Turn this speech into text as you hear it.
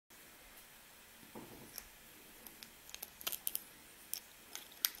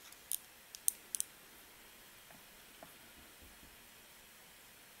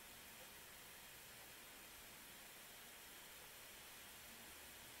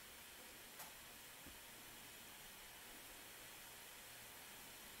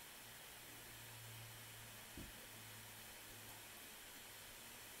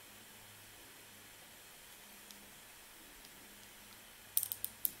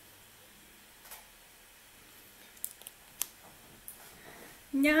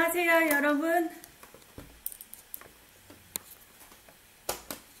안녕하세요, 여러분.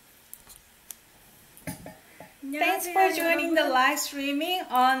 Thanks for joining the live streaming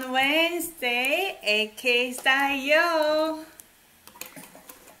on Wednesday, aka Kstyleyo.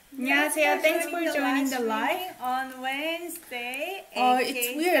 안녕하세요. Thanks for joining the live on Wednesday.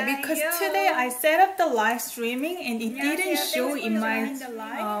 It's weird because today I set up the live streaming and it didn't show in my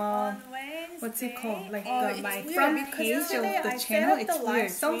what's it called? Like my front page of the channel. It's weird.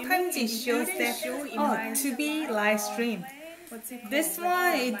 Sometimes it shows that to be live streamed. This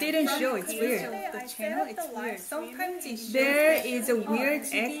one it didn't show. It's weird. The channel it's weird. Sometimes it shows there is a weird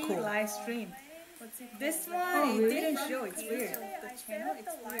echo. Live stream. This one it didn't show. It's weird. The channel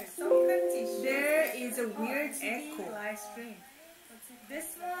it's weird. Sometimes it shows there is a weird echo. Live stream.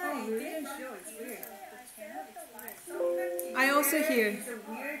 This one it didn't show. It's weird. The channel it's weird. Sometimes I also hear. There is a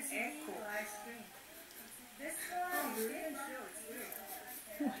weird echo. Live stream. This one it didn't show. It's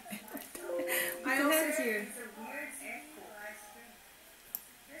weird. I also hear.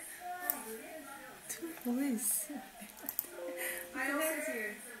 Voice. I also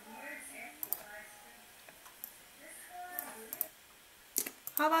hear.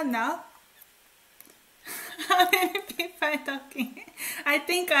 How about now? How many people are talking? I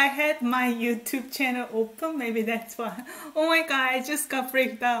think I had my YouTube channel open. Maybe that's why. Oh my god, I just got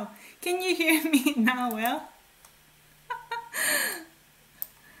freaked out. Can you hear me now well?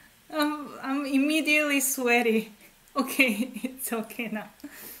 I'm immediately sweaty. Okay, it's okay now.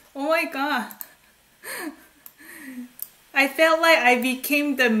 Oh my god. I felt like I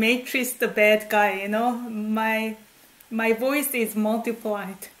became the Matrix, the bad guy, you know? My voice is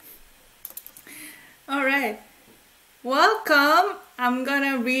multiplied. Alright. Welcome. I'm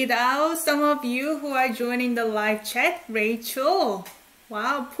gonna read out some of you who are joining the live chat. Rachel.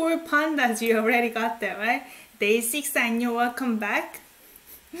 Wow, poor pandas, you already got that, right? Day 6, Anyo, welcome back.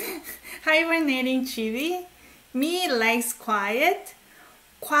 Hibernating Chibi. Me likes quiet.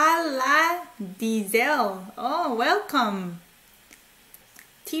 Kuala Diesel. Oh, welcome.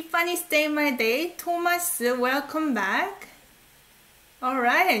 Tiffany, stay my day. Thomas, welcome back.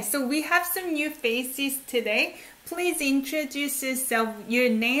 Alright, so we have some new faces today. Please introduce yourself, your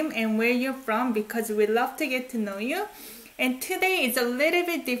name and where you're from because we love to get to know you. And today is a little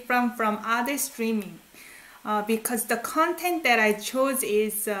bit different from other streaming because the content that I chose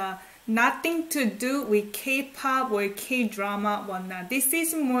is nothing to do with K-pop or K-drama, whatnot. This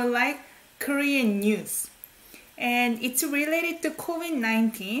is more like Korean news. And it's related to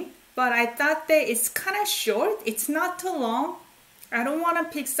COVID-19, but I thought that it's kind of short. It's not too long. I don't want to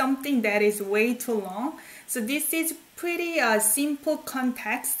pick something that is way too long. So this is pretty simple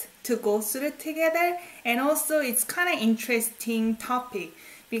context to go through together. And also it's kind of interesting topic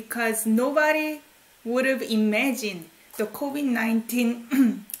because nobody would have imagined the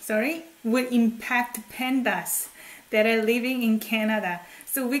COVID-19 will impact pandas that are living in Canada.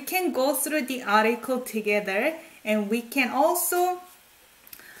 So we can go through the article together and we can also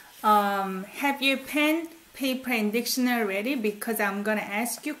have your pen, paper and dictionary ready because I'm gonna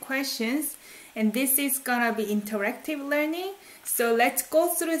ask you questions and this is gonna be interactive learning. So let's go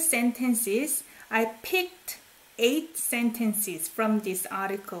through sentences. I picked 8 sentences from this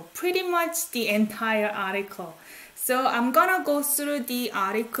article, pretty much the entire article. So I'm gonna go through the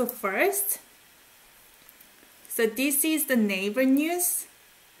article first. So this is the neighbor news.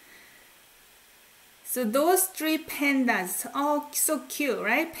 So those 3 pandas, oh so cute,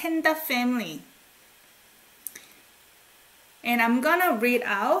 right? Panda family. And I'm gonna read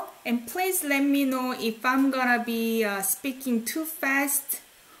out and please let me know if I'm gonna be speaking too fast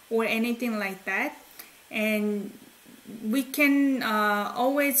or anything like that. And we can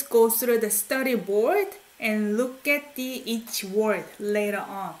always go through the study board and look at each word later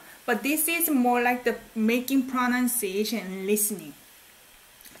on. But this is more like the making pronunciation and listening.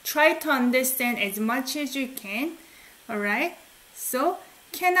 Try to understand as much as you can. Alright? So,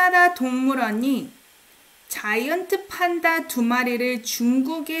 캐나다 동물원이 자이언트 판다 2마리를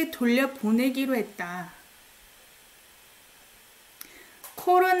중국에 돌려보내기로 했다.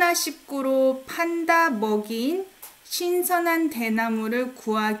 코로나19로 판다 먹이인 신선한 대나무를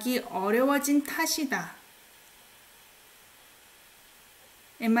구하기 어려워진 탓이다.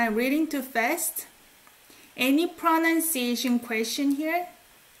 Am I reading too fast? Any pronunciation question here?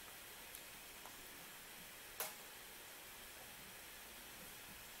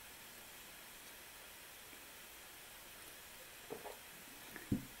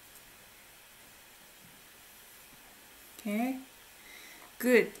 Okay,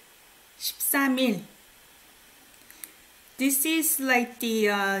 good. 13일. This is like the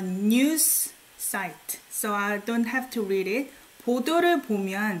news site, so I don't have to read it. 보도를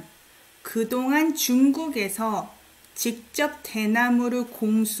보면 그동안 중국에서 직접 대나무를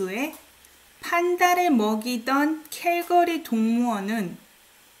공수해 판다를 먹이던 캘거리 동물원은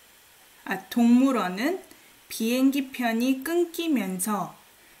비행기 편이 끊기면서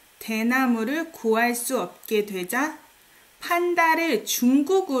대나무를 구할 수 없게 되자 판다를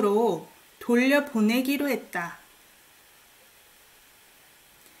중국으로 돌려보내기로 했다.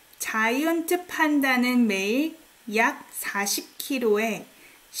 자이언트 판다는 매일 약 40kg의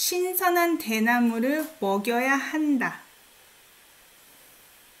신선한 대나무를 먹여야 한다.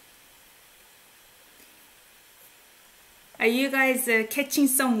 Are you guys catching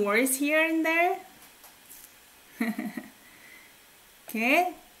some words here and there?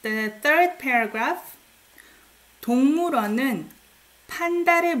 Okay, the third paragraph. 동물원은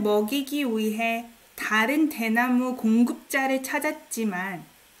판다를 먹이기 위해 다른 대나무 공급자를 찾았지만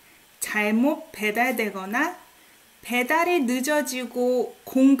잘못 배달되거나 배달이 늦어지고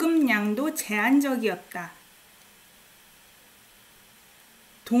공급량도 제한적이었다.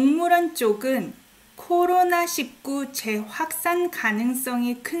 동물원 쪽은 코로나19 재확산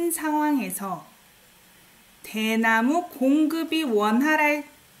가능성이 큰 상황에서 대나무 공급이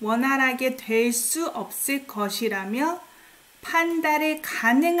원활하게 될 수 없을 것이라며 판다를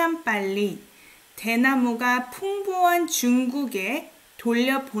가능한 빨리 대나무가 풍부한 중국에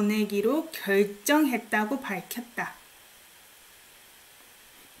돌려보내기로 결정했다고 밝혔다.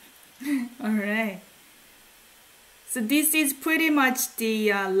 Alright. So this is pretty much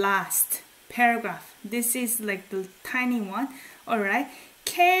the last paragraph. This is like the tiny one. Alright.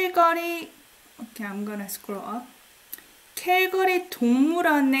 캘거리, okay, I'm gonna scroll up. 캘거리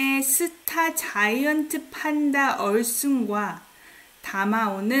동물원의 스타 자이언트 판다 얼순과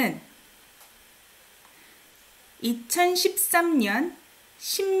다마오는 2013년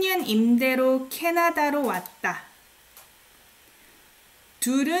 10년 임대로 캐나다로 왔다.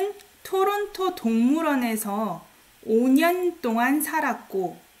 둘은 토론토 동물원에서 5년 동안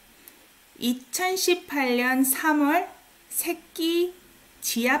살았고 2018년 3월 새끼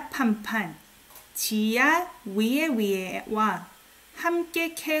지아판판 지아 위에위에와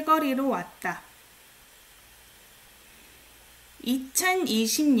함께 캘거리로 왔다.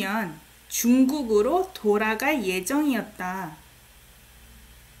 2020년 중국으로 돌아갈 예정이었다.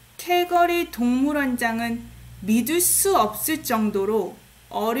 캘거리 동물원장은 믿을 수 없을 정도로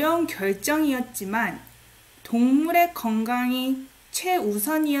어려운 결정이었지만 동물의 건강이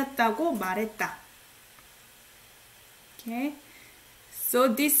최우선이었다고 말했다. Okay.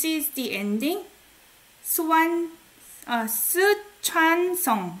 So this is the ending.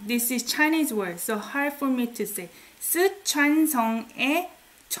 스촨성. This is Chinese word, so hard for me to say. 스촨성의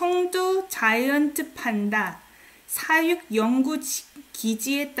청두 자이언트 판다 사육 연구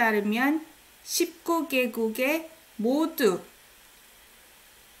기지에 따르면 19개국에 모두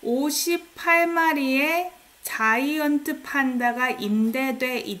 58마리의 자이언트 판다가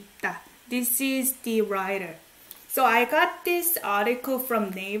임대돼 있다. This is the writer. So I got this article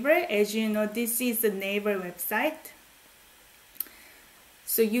from Naver. As you know, this is the Naver website.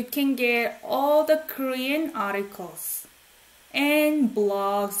 So you can get all the Korean articles and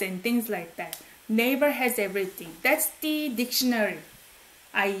blogs and things like that. Naver has everything. That's the dictionary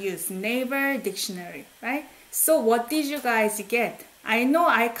I use, Naver dictionary, right? So what did you guys get? I know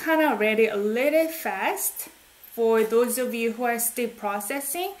I kind of read it a little fast for those of you who are still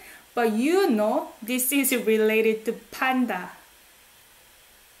processing, but you know this is related to panda.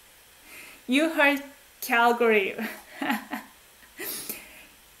 You heard Calgary.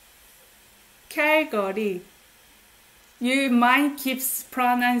 Calgary. Your mind keeps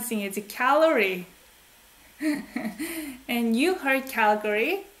pronouncing it calorie. And you heard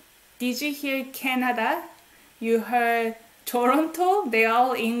Calgary. Did you hear Canada? You heard Toronto. They're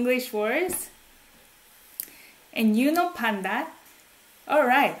all English words. And you know panda.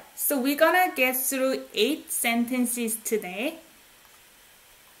 Alright, so we're gonna get through 8 sentences today.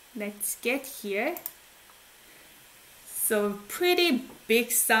 Let's get here. So pretty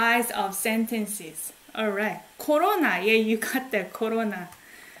big size of sentences. Alright, corona. Yeah, you got that, corona.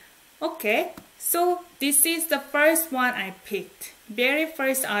 Okay, so this is the first one I picked. Very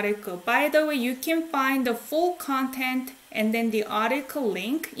first article. By the way, you can find the full content and then the article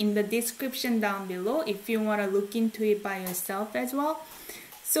link in the description down below if you want to look into it by yourself as well.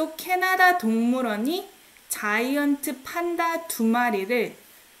 So 캐나다 동물원이 자이언트 판다 2마리를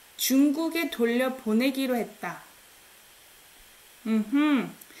중국에 돌려보내기로 했다.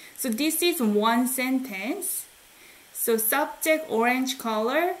 So this is one sentence. So subject orange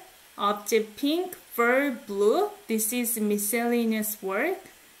color, object pink, verb blue. This is miscellaneous word.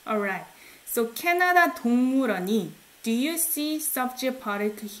 Alright. So 캐나다 동물원이 Do you see subject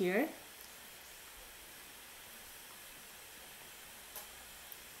particle here?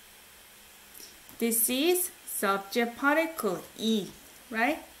 This is subject particle, E,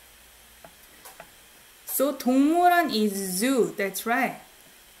 right? So 동물원 is zoo, that's right.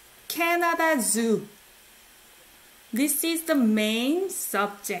 Canada Zoo. This is the main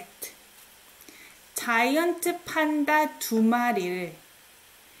subject. Giant panda 두 마리를.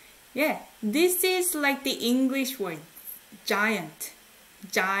 Yeah, this is like the English word, giant.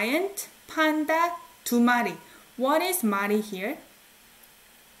 Giant panda 두 마리. What is 마리 here?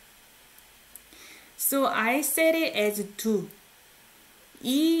 So I said it as 두.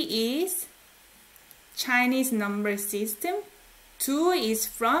 E is Chinese number system. 두 is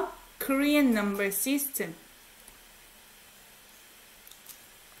from Korean number system.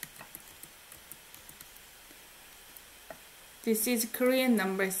 This is Korean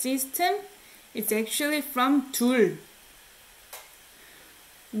number system. It's actually from 둘.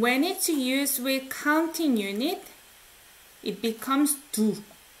 When it's used with counting unit, it becomes 두.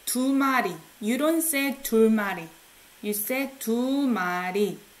 두 마리. You don't say 둘 마리. You say 두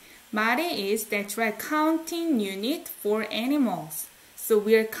마리. 마리 is, that's right, counting unit for animals. So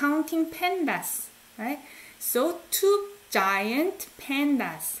we are counting pandas, right? So two giant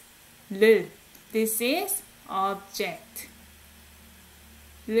pandas. 를. This is object.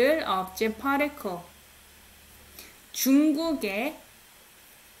 를 object particle. 중국의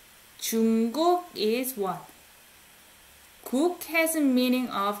중국 is what? 국 has a meaning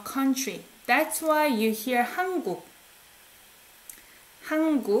of country. That's why you hear 한국.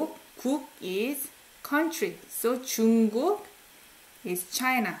 한국, 국 is country. So 중국 is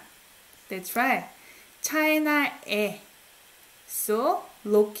China. That's right. China에. So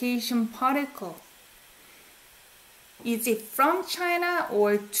location particle. Is it from China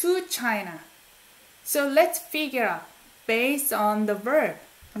or to China? So let's figure out based on the verb.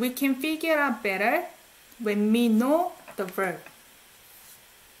 We can figure out better when we know the verb.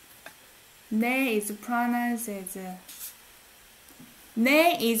 네 is pronounced as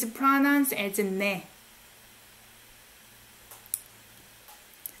네 is pronounced as 네.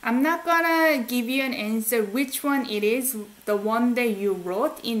 I'm not gonna give you an answer which one it is, the one that you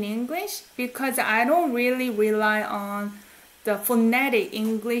wrote in English, because I don't really rely on the phonetic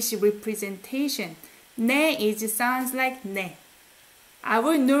English representation. 네 is sounds like 네. I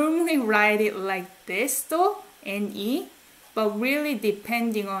would normally write it like this though, N-E, but really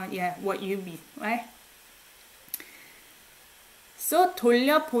depending on what you mean, right? So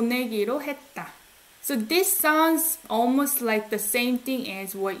돌려보내기로 했다. So this sounds almost like the same thing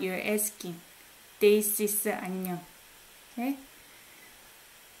as what you're asking. 데이시스 안녕. Okay?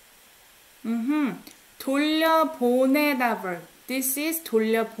 돌려보내다 verb. This is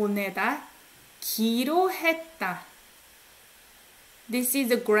돌려보내다. 기로 했다. This is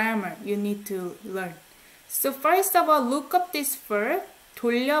the grammar you need to learn. So first of all, look up this verb.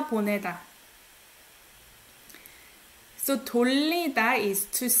 돌려보내다. So 돌리다 is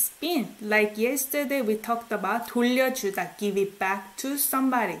to spin. Like yesterday we talked about 돌려주다, give it back to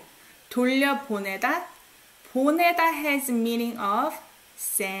somebody. 돌려보내다. 보내다 has meaning of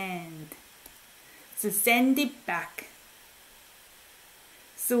send. So send it back.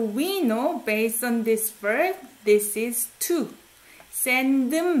 So we know based on this verb, this is to.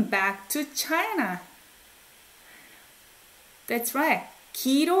 Send them back to China. That's right.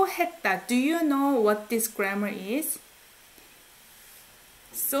 기로 했다. Do you know what this grammar is?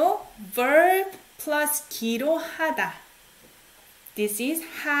 So, verb plus 기로 하다. This is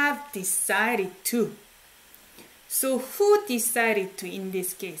have decided to. So, who decided to in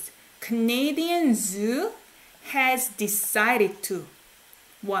this case? Canadian Zoo has decided to.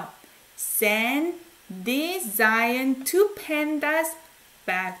 What? Send these giant two pandas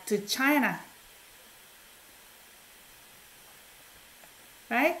back to China.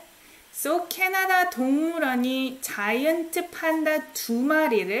 Right? So, 캐나다 동물원이 자이언트 판다 두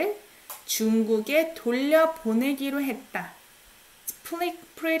마리를 중국에 돌려보내기로 했다. It's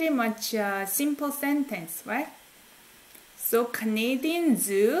pretty much a simple sentence, right? So, Canadian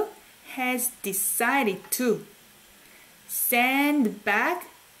Zoo has decided to send back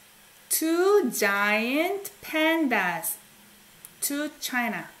two giant pandas to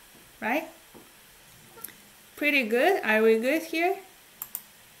China, right? Pretty good. Are we good here?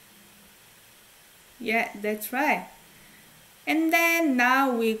 Yeah, that's right. And then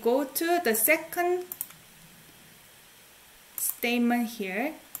now we go to the second statement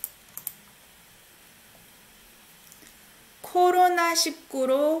here.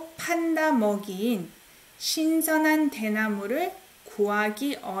 코로나19로 판다 먹이인 신선한 대나무를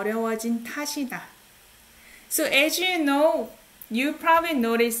구하기 어려워진 탓이다. So as you know, you probably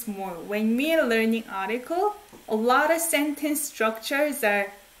notice more when we're learning article, a lot of sentence structures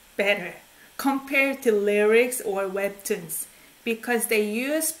are better compared to lyrics or webtoons because they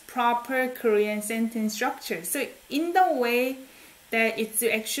use proper Korean sentence structure. So in the way that it's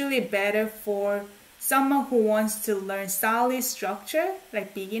actually better for someone who wants to learn solid structure,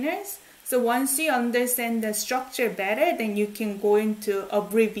 like beginners. So once you understand the structure better, then you can go into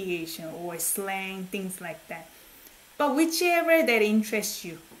abbreviation or slang, things like that. But whichever that interests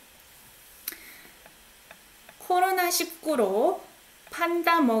you. 코로나19로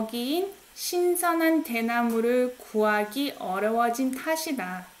판다 먹이인 신선한 대나무를 구하기 어려워진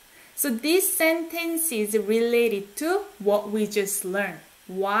탓이다. So this sentence is related to what we just learned.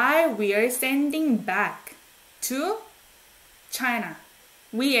 Why we are sending back to China.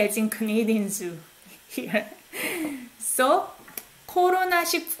 We as in Canadian Zoo here. So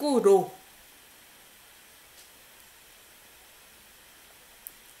코로나19로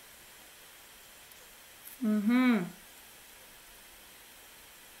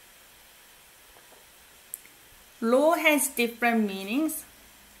로 has different meanings.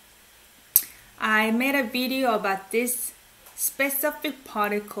 I made a video about this specific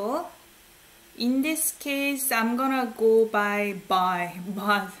particle. In this case, I'm gonna go by,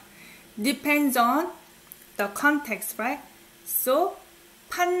 but depends on the context, right? So,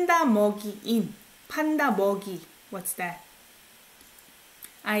 판다 먹이인, 판다 먹이, what's that?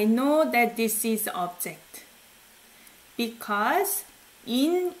 I know that this is object because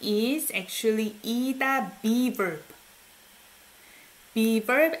in is actually ida be verb. Be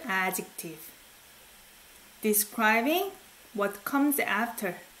verb adjective describing what comes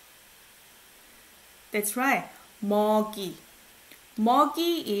after. That's right, 먹이.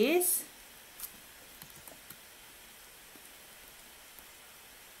 먹이 is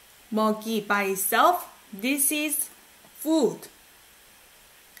먹이 by itself. This is food.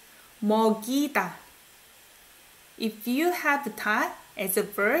 먹이다. If you have 다 as a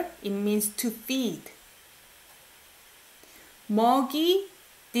verb, it means to feed. 먹이,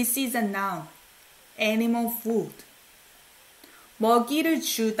 this is a noun. Animal food. 먹이를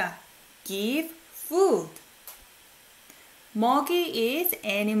주다. Give food. 먹이 is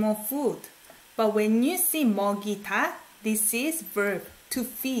animal food. But when you see 먹이다, this is verb to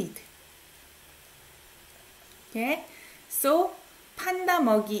feed. Okay? So, 판다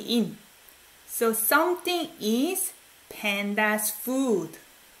먹이인. So something is panda's food.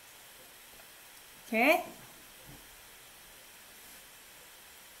 Okay?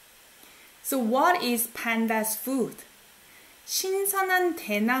 So what is panda's food? 신선한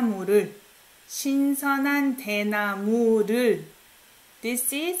대나무를.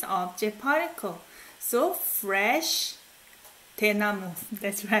 This is object particle. So fresh 대나무.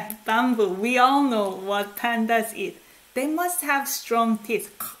 That's right, bamboo. We all know what pandas eat. They must have strong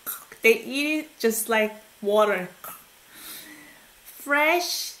teeth. They eat it just like water.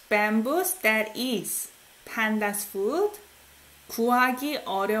 Fresh bamboos, that is panda's food. 구하기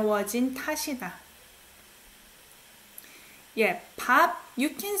어려워진 탓이다. Yeah, 밥,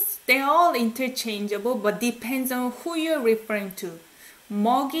 they're all interchangeable, but depends on who you're referring to.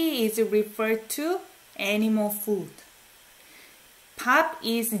 먹이 is referred to animal food. 밥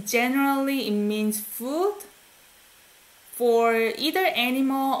is generally, it means food for either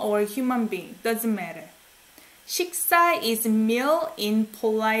animal or human being, doesn't matter. 식사 is meal in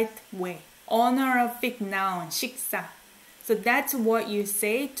polite way. Honorific noun, 식사. So that's what you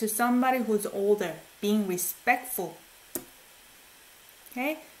say to somebody who's older, being respectful.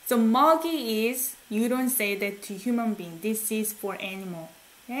 Okay? So 먹이 is, you don't say that to human being. This is for animal.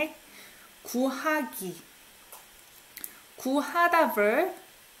 Okay? 구하기. 구하다 verb.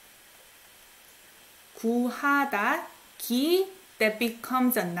 구하다, 기, that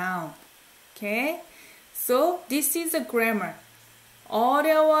becomes a noun. Okay? So this is a grammar.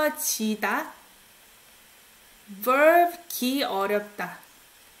 어려워지다. Verb 기 어렵다.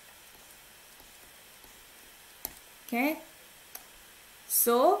 Okay?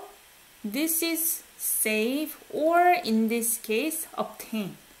 So this is save or in this case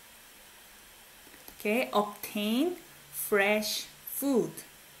obtain. Okay? Obtain fresh food.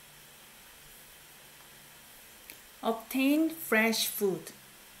 Obtain fresh food.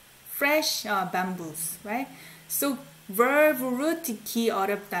 Fresh bamboos, right? So verb root 기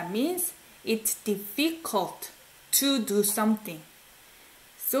어렵다 means it's difficult to do something.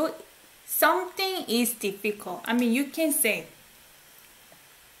 So something is difficult. I mean, you can say,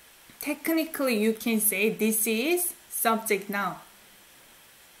 technically you can say this is subject noun.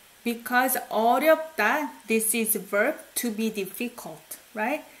 Because 어렵다, this is verb to be difficult,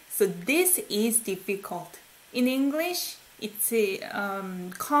 right? So this is difficult. In English, it's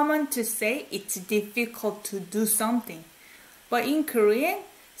common to say it's difficult to do something. But in Korean,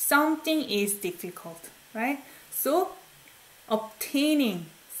 something is difficult, right? So, obtaining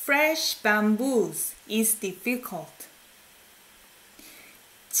fresh bamboos is difficult.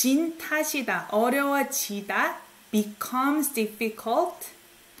 진 탓이다, 어려워지다, becomes difficult.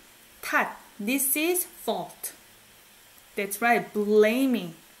 탓, this is fault. That's right,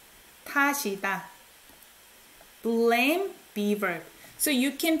 blaming. 탓이다. Blame, be verb. So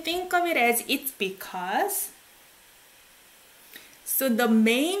you can think of it as it's because. So the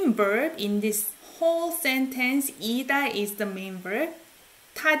main verb in this whole sentence, 이다 is the main verb.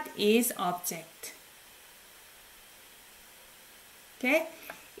 탓 is object. Okay?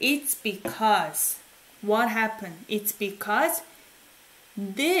 It's because. What happened? It's because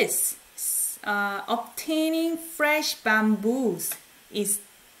this obtaining fresh bamboos is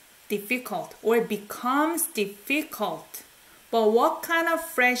difficult or becomes difficult. But what kind of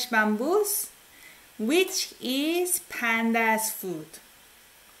fresh bamboos? Which is panda's food.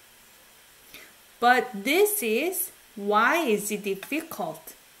 But this is, why is it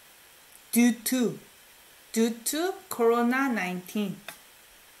difficult? Due to Corona-19.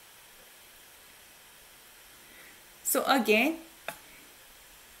 So again,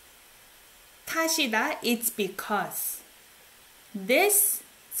 탓이다, it's because. This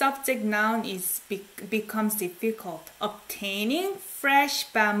subject noun becomes difficult. Obtaining fresh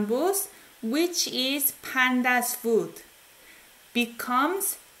bamboos, which is panda's food,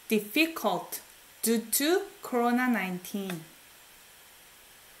 becomes difficult due to Corona-19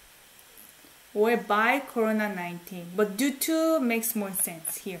 or by Corona-19. But due to makes more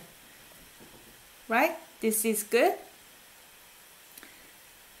sense here. Right? This is good.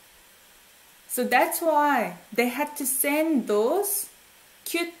 So that's why they had to send those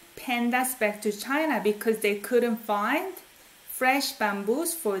cute pandas back to China because they couldn't find fresh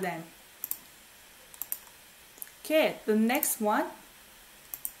bamboos for them. Okay, the next one.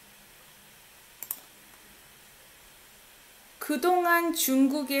 그동안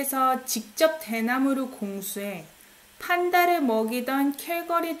중국에서 직접 대나무를 공수해 판다를 먹이던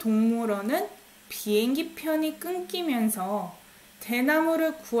캘거리 동물원은 비행기 편이 끊기면서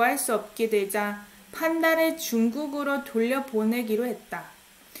대나무를 구할 수 없게 되자 판다를 중국으로 돌려보내기로 했다.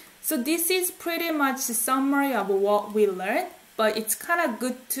 So this is pretty much a summary of what we learned, but it's kind of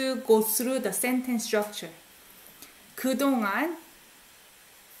good to go through the sentence structure. 그동안,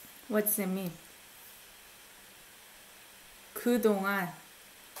 what's it mean? 그동안,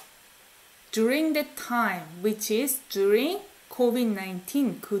 during the time, which is during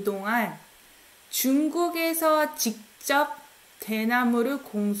COVID-19, 그동안 중국에서 직접 대나무를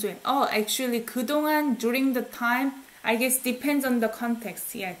공수해. Oh, actually, 그동안, during the time, I guess depends on the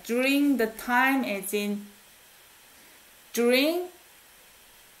context. Yeah, during the time as in during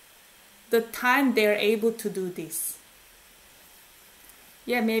the time they're able to do this.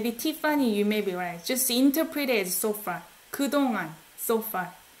 Yeah, maybe Tiffany, you may be right. Just interpret it as so far. 그동안, so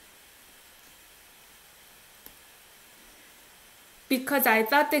far. Because I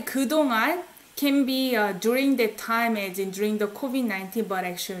thought that 그동안 can be during the time as in during the COVID-19, but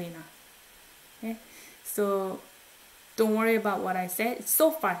actually not. Okay? So don't worry about what I said. It's so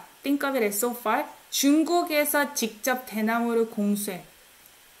far. Think of it as so far. 중국에서 직접 대나무를 공수해.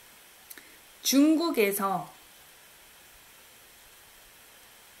 중국에서.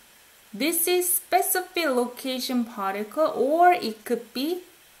 This is specific location particle or it could be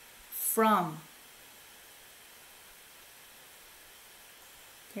from.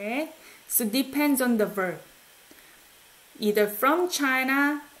 Okay? So depends on the verb. Either from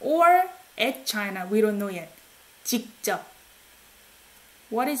China or at China. We don't know yet. 직접.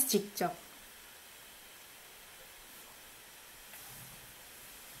 What is 직접?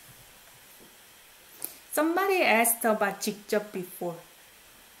 Somebody asked about 직접 before.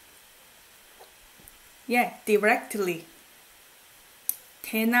 Yeah, directly.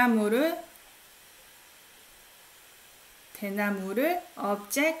 대나무를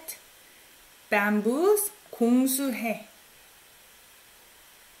object bamboos 공수해.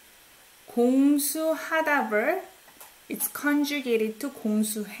 공수하다 verb, it's conjugated to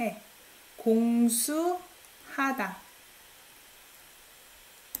공수해. 공수하다.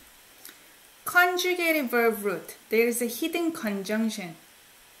 Conjugated verb root, there is a hidden conjunction.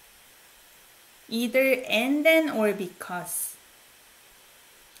 Either and then or because.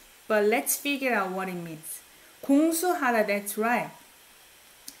 But let's figure out what it means. 공수하다, that's right.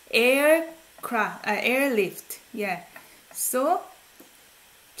 Airlift, yeah. So,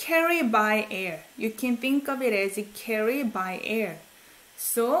 carry by air. You can think of it as carry by air.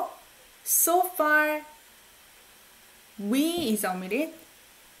 So far, We is omitted.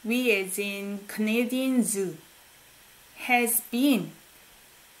 We as in Canadian zoo has been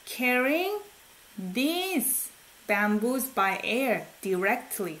carrying these bamboos by air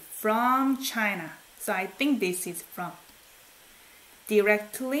directly from China. So I think this is from.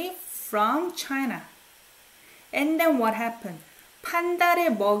 Directly from China. And then what happened?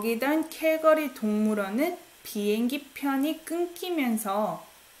 판다를 먹이던 캘거리 동물원은 비행기 편이 끊기면서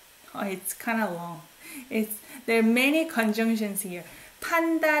it's kind of long. There are many conjunctions here.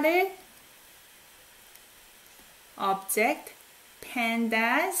 판다를 object,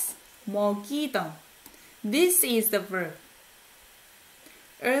 pandas 먹이던. This is the verb.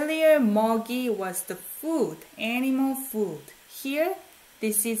 Earlier 먹이 was the food, animal food. Here,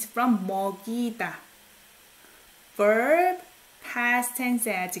 this is from 먹이다. Verb, past tense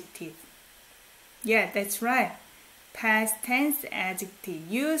adjective. Yeah, that's right. Past tense adjective.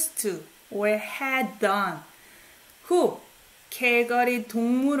 Used to or had done. Who? 캘거리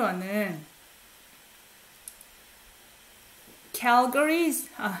동물원은 Calgary's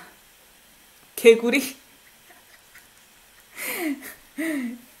개구리.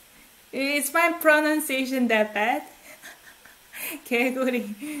 Is my pronunciation that bad?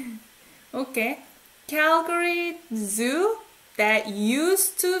 개구리. Okay. Calgary Zoo that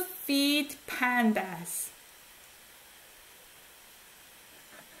used to feed pandas.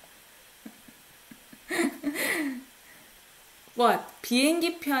 What?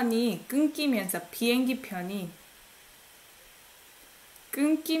 비행기 편이 끊기면서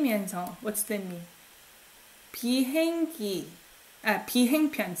what's that mean? 비행편.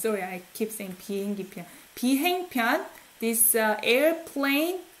 Sorry, I keep saying 비행기편. 비행편. This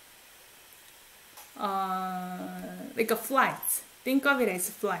airplane, like a flight. Think of it as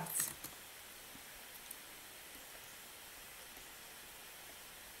flights.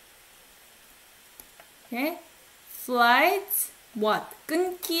 Okay, flights. What?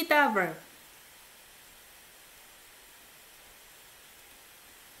 끊기다 verb.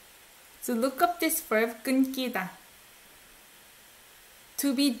 So look up this verb 끊기다.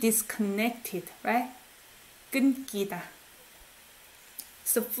 To be disconnected, right? 끊기다.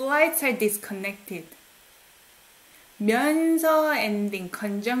 So flights are disconnected. 면서 ending,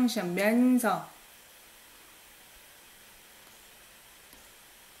 conjunction, 면서.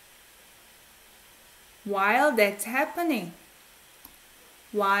 While that's happening.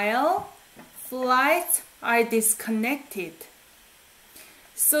 While flights are disconnected.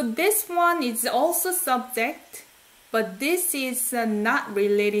 So this one is also subject, but this is not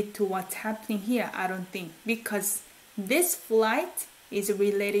related to what's happening here, I don't think, because this flight is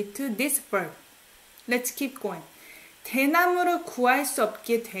related to this verb. Let's keep going. 대나무를 구할 수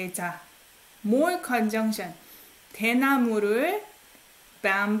없게 되자. More conjunction. 대나무를,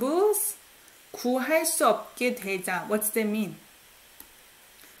 bamboos, 구할 수 없게 되자. What's that mean?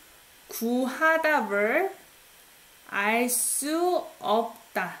 구하다 verb, 알 수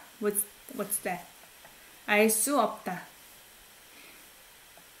없다. What's that? 알 수 없다.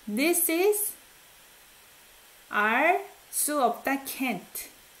 This is 알 수 없다, can't.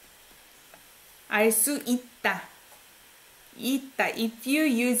 알 수 있다. 있다. If you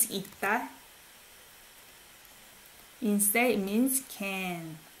use 있다, instead it means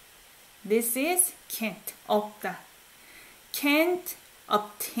can. This is can't. 없다. Can't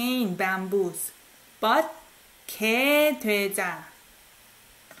obtain bamboos, but 게 되자.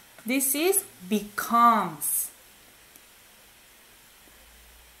 This is becomes.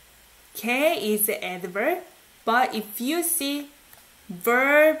 게 is the adverb, but if you see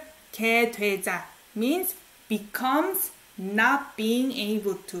verb 게 되자 means becomes not being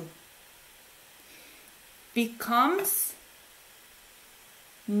able to. Becomes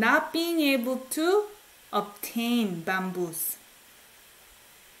not being able to obtain bamboos.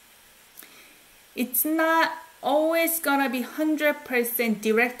 It's not always gonna be 100%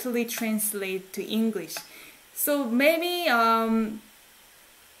 directly translated to English. So maybe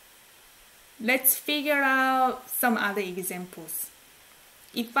let's figure out some other examples.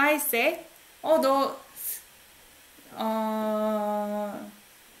 If I say, 너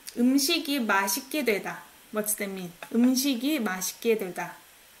음식이 맛있게 되다. What's that mean? 음식이 맛있게 되다.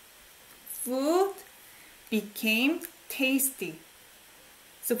 Food became tasty.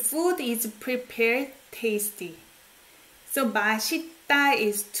 So food is prepared tasty. So 맛있다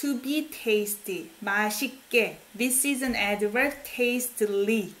is to be tasty. 맛있게. This is an adverb,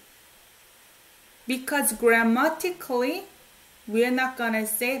 tastily. Because grammatically, we're not gonna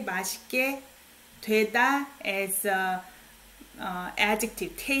say 맛있게 되다 as a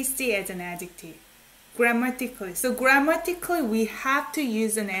adjective, tasty as an adjective. Grammatically. So grammatically, we have to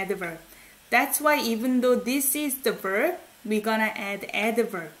use an adverb. That's why even though this is the verb, we're gonna add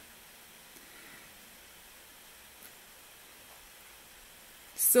adverb.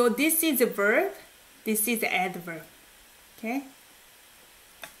 So this is a verb, this is adverb. Okay?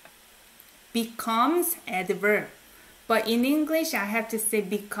 Becomes adverb. But in English, I have to say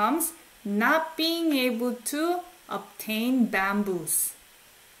becomes not being able to obtain bamboos.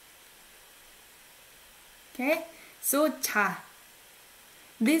 Okay? So 자.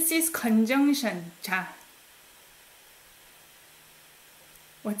 This is conjunction 자.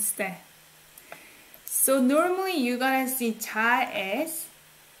 What's that? So normally you're gonna see 자 as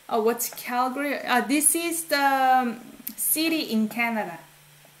what's Calgary? This is the city in Canada.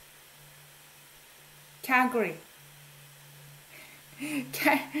 Calgary.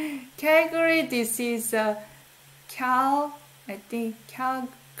 Calgary, this is I think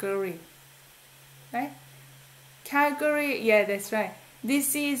Calgary. Right? Calgary, yeah, that's right.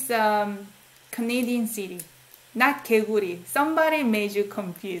 This is Canadian city, not 개구리. Somebody made you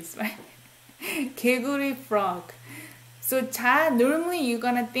confused, right? 개구리 frog. So 자, normally you're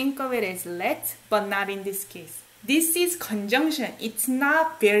gonna think of it as let, but not in this case. This is conjunction. It's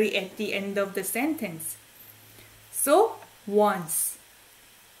not very at the end of the sentence. So once.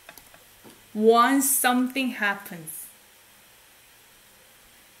 Once something happens.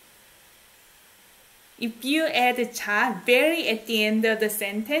 If you add 자 very at the end of the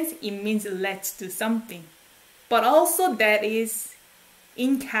sentence, it means let's do something. But also that is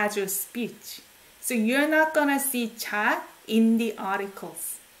in casual speech. So you're not gonna see 자 in the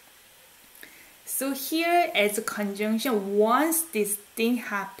articles. So here as a conjunction, once this thing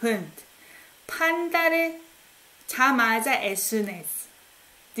happened, 판다를 자마자 as soon as.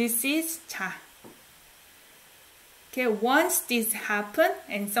 This is 자. Okay, once this happened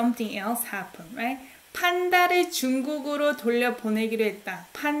and something else happened, right? 판다를 중국으로 돌려보내기로 했다.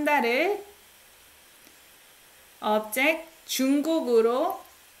 판다를 object 중국으로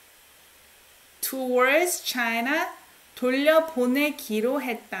towards China 돌려보내기로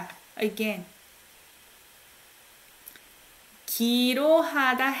했다. Again.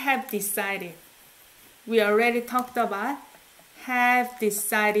 기로하다 have decided. We already talked about have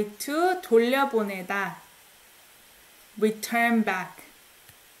decided to 돌려보내다. Return back.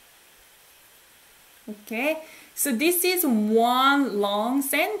 Okay, so this is one long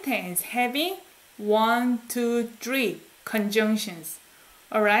sentence having 1, 2, 3 conjunctions.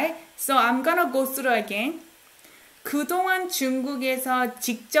 Alright, so I'm gonna go through again. 그동안 중국에서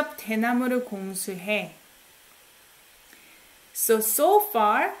직접 대나무를 공수해. So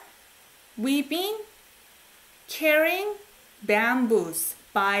far, we've been carrying bamboos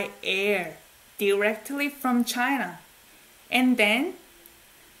by air directly from China. And then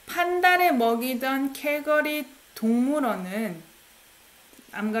판다를 먹이던 캘거리 동물원은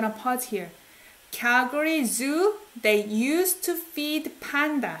I'm gonna pause here. Calgary Zoo, they used to feed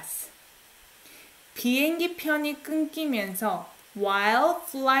pandas. 비행기 편이 끊기면서 while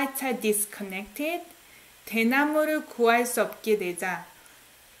flights are disconnected, 대나무를 구할 수 없게 되자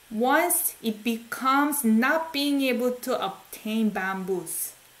once it becomes not being able to obtain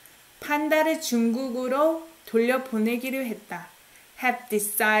bamboos, 판다를 중국으로 돌려보내기로 했다. Have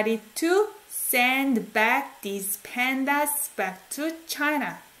decided to send back these pandas back to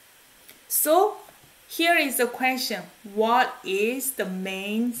China. So, here is the question. What is the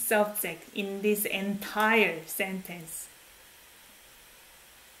main subject in this entire sentence?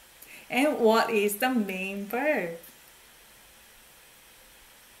 And what is the main verb?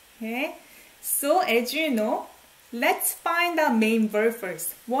 Okay, so as you know, let's find the main verb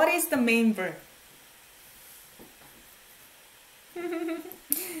first. What is the main verb?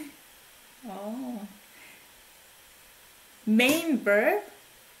 Oh. Main verb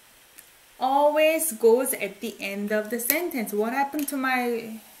always goes at the end of the sentence. What happened to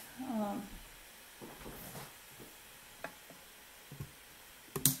my...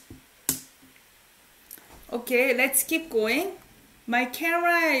 Okay, let's keep going. My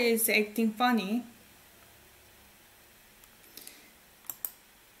camera is acting funny.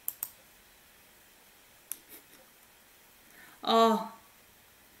 Oh,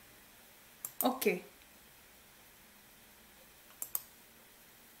 okay.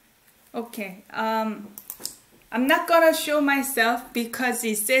 Okay, I'm not gonna show myself because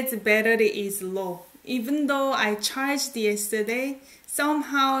it says battery is low. Even though I charged yesterday,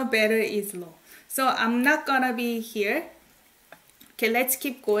 somehow battery is low. So I'm not gonna be here. Okay, let's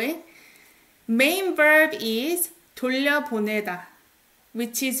keep going. Main verb is 돌려보내다,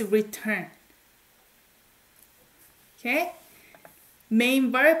 which is return. Okay?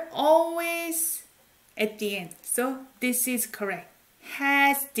 Main verb always at the end. So this is correct.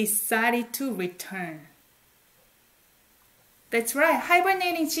 has decided to return. That's right.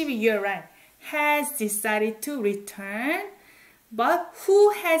 Hibernating chibi, you're right. Has decided to return. But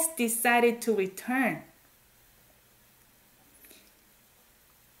who has decided to return?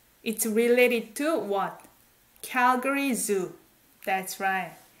 It's related to what? Calgary Zoo. That's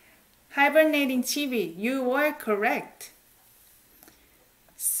right. Hibernating chibi, you were correct.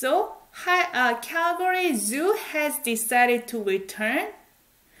 So, Calgary Zoo has decided to return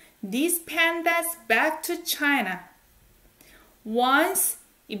these pandas back to China once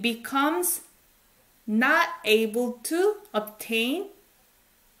it becomes not able to obtain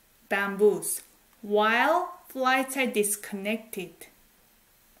bamboos while flights are disconnected.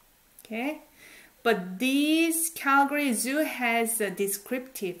 Okay? But this Calgary Zoo has a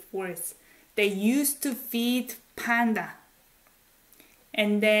descriptive words. They used to feed panda.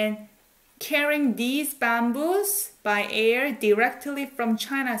 And then carrying these bamboos by air directly from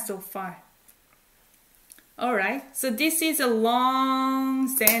China so far. Alright, so this is a long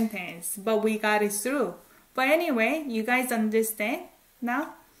sentence, but we got it through. But anyway, you guys understand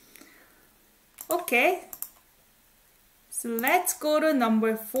now? Okay, so let's go to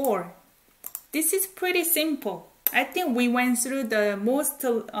number 4. This is pretty simple. I think we went through the most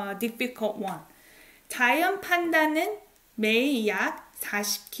difficult one. 자연 판다는 매일 약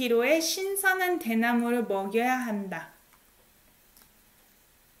 40kg의 신선한 대나무를 먹여야 한다.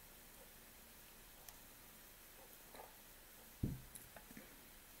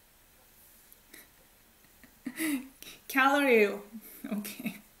 Calorie,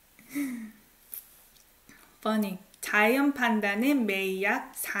 okay. Funny. 자연 판다는 매일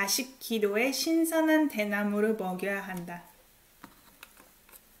약 40kg의 신선한 대나무를 먹여야 한다.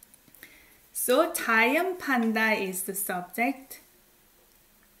 So, 자연 panda is the subject.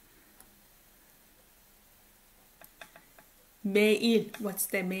 매일, what's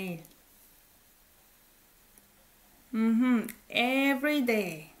the 매일? Every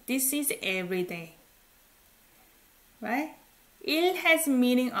day. This is every day. Right? 일 has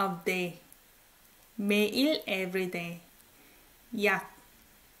meaning of day. 매일, every day. 약.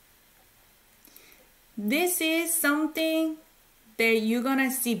 This is something that you're gonna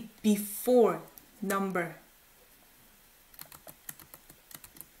see before number.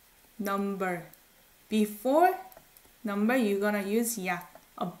 Number. Before number, you're gonna use 약,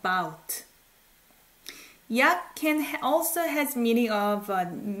 about. 약 can also has meaning of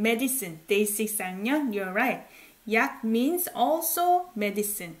medicine. 대식상년, you're right. 약 means also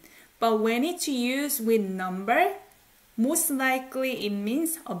medicine. But when it's used with number, most likely it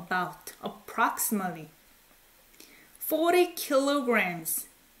means about, approximately. 40 kilograms.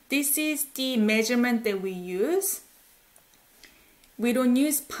 This is the measurement that we use. We don't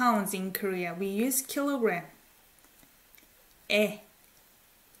use pounds in Korea. We use kilogram. 에.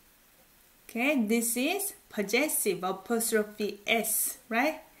 Okay, this is possessive apostrophe S,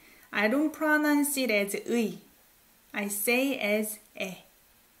 right? I don't pronounce it as 의. I say as 에.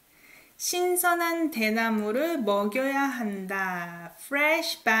 신선한 대나무를 먹여야 한다.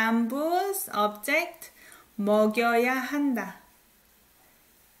 Fresh bamboos, object, 먹여야 한다.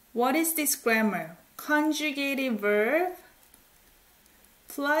 What is this grammar? Conjugated verb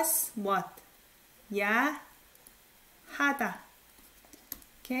plus what? 야, 하다.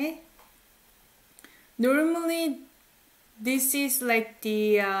 Okay? Normally, this is like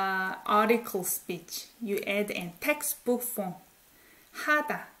the article speech. You add in textbook form.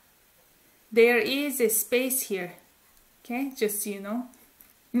 하다. There is a space here. Okay, just so you know.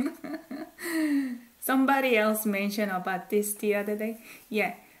 Somebody else mentioned about this the other day.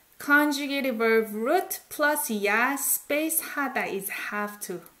 Yeah, conjugated verb root plus 야 space 하다 is have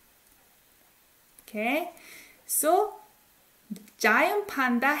to. Okay, so giant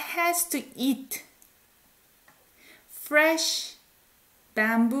panda has to eat fresh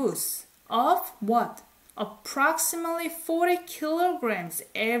bamboos of what? Approximately 40 kilograms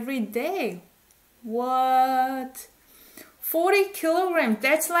every day. What? 40 kilograms,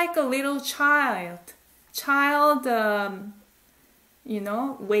 that's like a little child.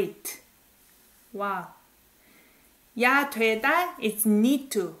 Weight. Wow. 야 되다 is need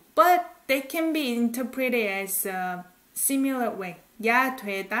to, but they can be interpreted as a similar way. 야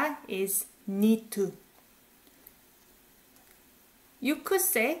되다 is need to. You could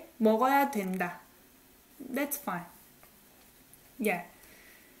say 먹어야 된다. That's fine. Yeah.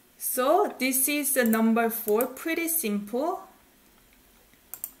 So this is number 4. Pretty simple.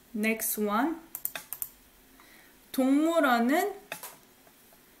 Next one. 동물원은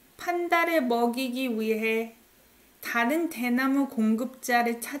판다를 먹이기 위해 다른 대나무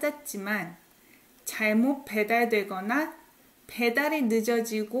공급자를 찾았지만 잘못 배달되거나 배달이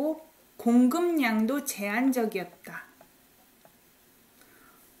늦어지고 공급량도 제한적이었다.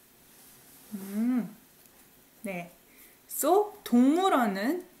 네. So,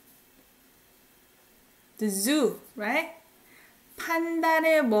 동물원은 the zoo, right?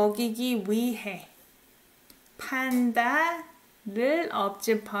 판다를 먹이기 위해 판다를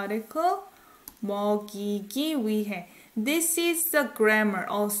object particle 먹이기 위해 This is the grammar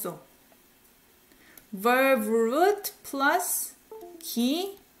also. Verb root plus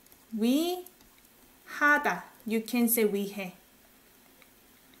기, 위, 하다. You can say 위해.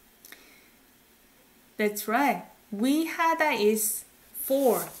 That's right. 위하다 is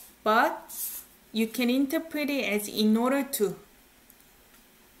for, but you can interpret it as in order to.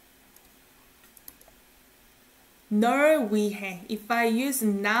 널 위해. If I use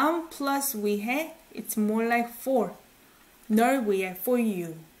noun plus 위해, it's more like for. 널 위해, for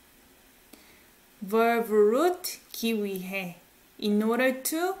you. Verb root, 기 위해. In order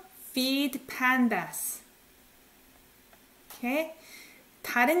to feed pandas. Okay?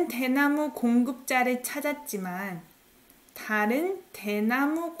 다른 대나무 공급자를 찾았지만 다른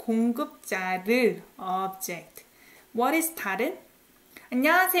대나무 공급자를 object. What is 다른?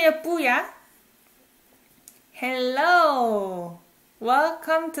 안녕하세요, 뿌야. Hello.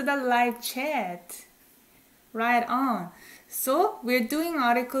 Welcome to the live chat. Right on. So, we're doing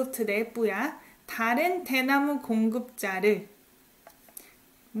article today, 뿌야. 다른 대나무 공급자를.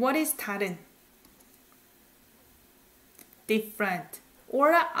 What is 다른? Different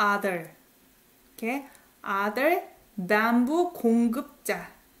or other. Okay? Other, 남부 공급자.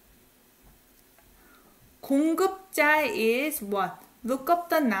 공급자 is what? Look up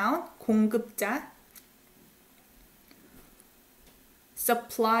the noun. 공급자.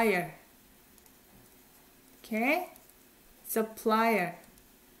 Supplier. Okay? Supplier.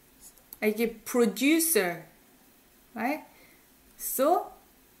 Like producer. Right? So,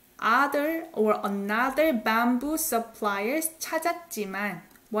 other or another bamboo suppliers 찾았지만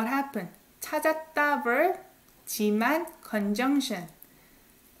what happened? 찾았다 verb, 지만 conjunction.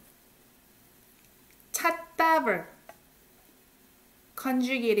 찾다 verb,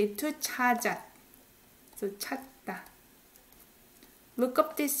 conjugated to 찾아. So 찾다. Look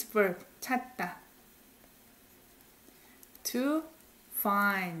up this verb, 찾다. To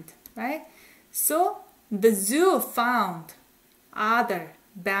find, right? So the zoo found other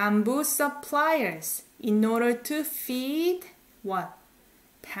bamboo suppliers in order to feed what?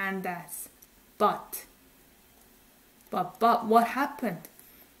 Pandas. But what happened?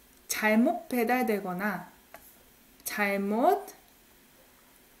 잘못 배달되거나 잘못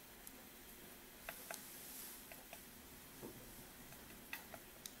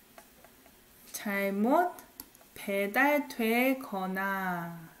배달되거나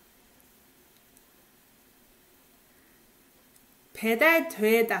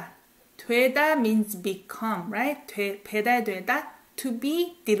배달되다. 되다 means become, right? 배달되다, to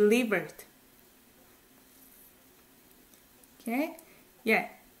be delivered. Okay? Yeah.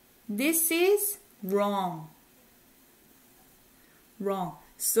 This is wrong. Wrong.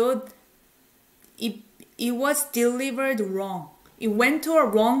 So, it was delivered wrong. It went to a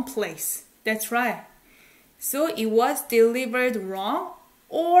wrong place. That's right. So, it was delivered wrong,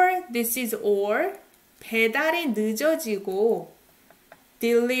 or, this is or, 배달이 늦어지고,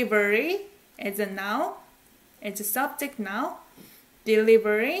 delivery as a noun, as a subject noun,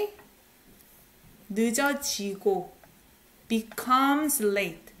 delivery, 늦어지고, becomes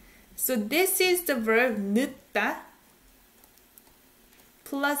late. So this is the verb 늦다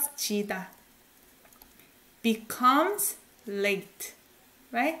plus 지다. Becomes late,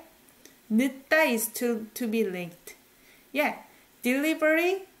 right? 늦다 is to be late. Yeah,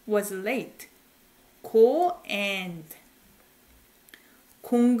 delivery was late. Go and.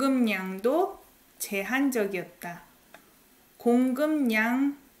 공급량도 제한적이었다.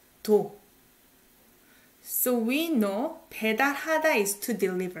 공급량도. So we know 배달하다 is to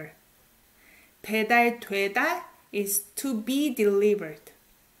deliver. 배달되다 is to be delivered.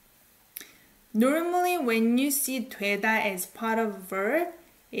 Normally when you see 되다 as part of a verb,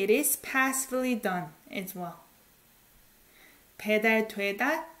 it is passively done as well.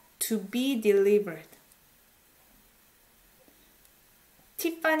 배달되다, to be delivered.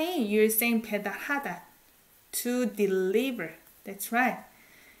 Tiffany, you're saying 배달하다, to deliver. That's right.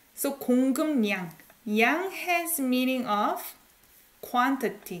 So 공급량. 양 has meaning of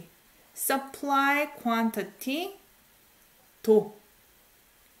quantity. Supply quantity. 도.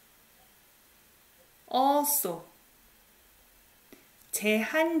 Also.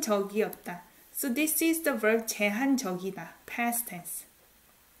 제한적이었다. So this is the verb 제한적이다. Past tense.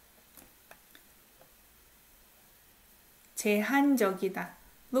 제한적이다.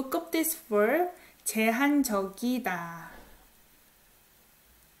 Look up this verb. 제한적이다.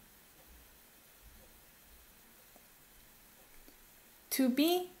 To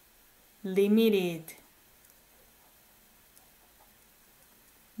be limited.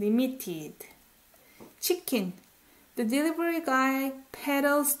 Limited. Chicken. The delivery guy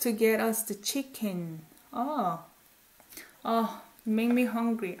pedals to get us the chicken. Oh, make me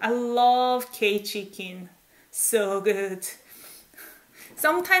hungry. I love K-chicken. So good.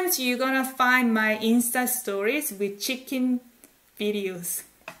 Sometimes you're gonna find my Insta stories with chicken videos.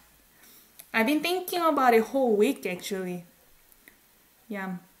 I've been thinking about it whole week actually.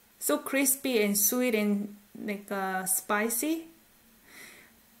 Yum. So crispy and sweet and like spicy.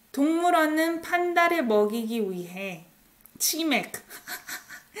 동물원은 판다를 먹이기 위해 치맥.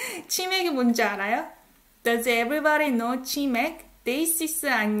 치맥이 뭔지 알아요? Does everybody know 치맥? 데이시스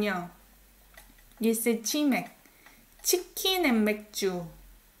안녕. You said 치맥. 치킨 and 맥주.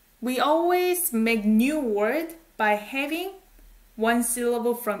 We always make new word by having one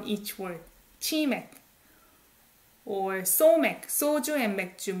syllable from each word. 치맥. Or 소맥. 소주 and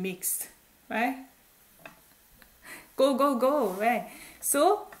맥주 mixed. Right? Go. Right?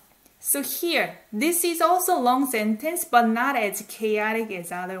 So here, this is also long sentence, but not as chaotic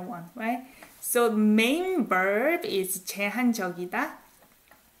as other one, right? So main verb is 제한적이다.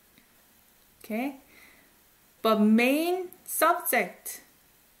 Okay? But main subject.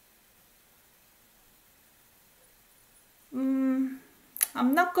 I'm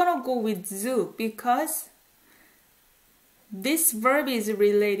not gonna go with zoo because this verb is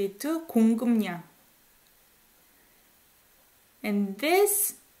related to 공급량. And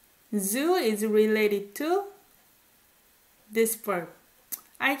this zoo is related to this verb.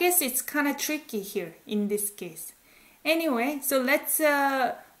 I guess it's kind of tricky here in this case. Anyway, so let's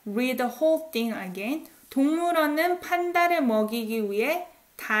read the whole thing again. 동물원은 판다를 먹이기 위해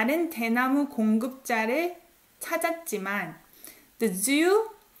다른 대나무 공급자를 찾았지만 the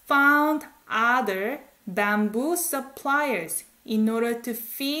zoo found other bamboo suppliers in order to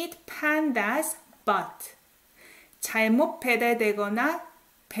feed pandas, but 잘못 배달되거나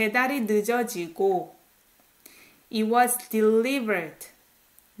배달이 늦어지고 it was delivered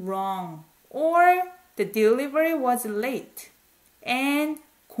wrong or the delivery was late and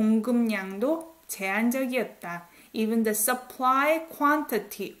공급량도 제한적이었다. Even the supply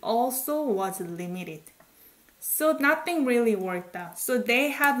quantity also was limited. So nothing really worked out. So they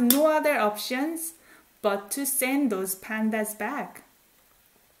have no other options but to send those pandas back.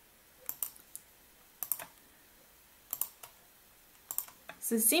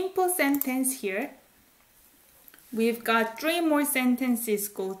 So simple sentence here. We've got 3 more sentences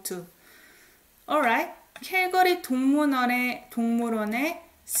go to. Alright. 캘거리 동물원에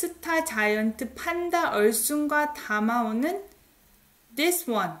스타 자이언트 판다 얼순과 담아오는 this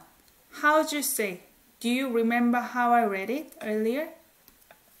one. How'd you say? Do you remember how I read it earlier?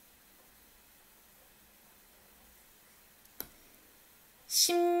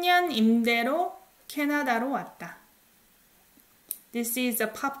 (10년) 임대로 캐나다로 왔다. This is a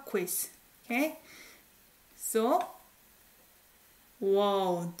pop quiz. Okay? So,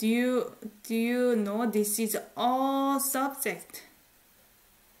 wow, do you know this is all subject?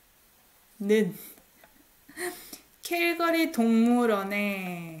 는 캘거리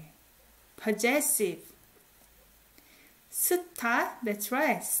동물원에 possessive 스타, that's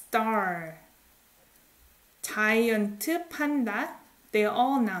right, star giant panda, they're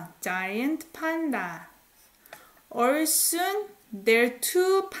all now giant panda. 얼순, there are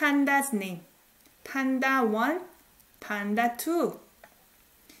 2 pandas name. Panda 1, Panda 2.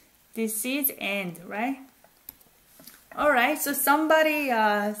 This is end, right? Alright, so somebody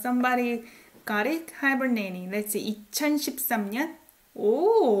got it? Hibernating. Let's see, 2013년?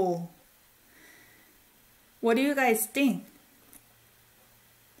 Oh! What do you guys think?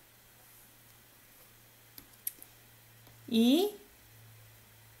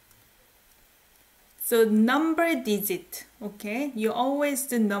 So number digit, okay? You always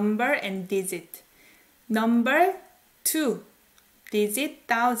do number and digit. Number 2, digit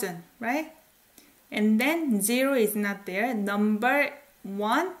 1000, right? And then 0 is not there. Number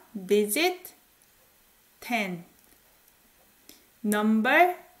 1, digit 10.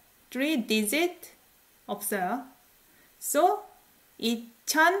 Number 3, digit 없어요. So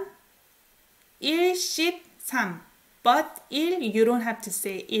 2013. But 1, you don't have to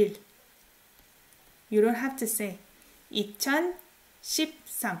say 1. You don't have to say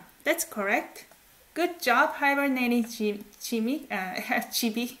 2013. That's correct. Good job, hibernating Jimmy.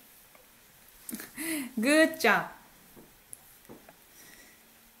 GB. Good job.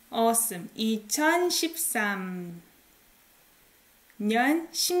 Awesome. 2013.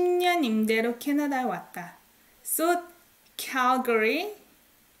 10년 임대로 캐나다에 왔다. So, Calgary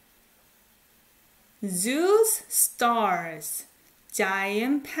Zoos stars,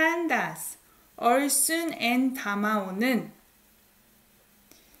 giant pandas, 얼순 and 다마오는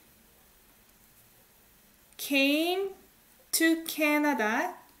came to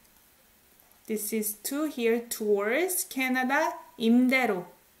Canada. This is to here, towards Canada, 임대로.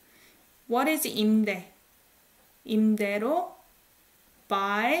 What is 임대? 임대로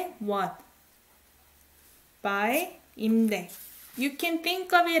by what? By 임대. You can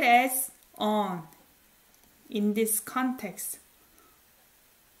think of it as on in this context.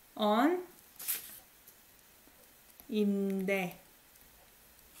 On 임대.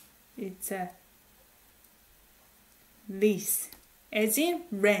 It's a lease, as in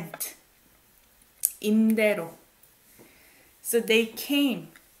rent. 임대로. So they came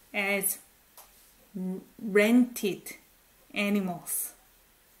as rented animals.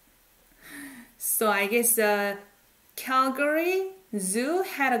 So I guess Calgary Zoo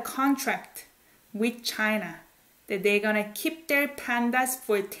had a contract with China that they're gonna keep their pandas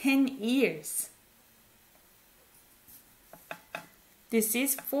for 10 years. This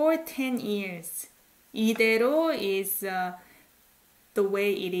is for 10 years. 이대로 is the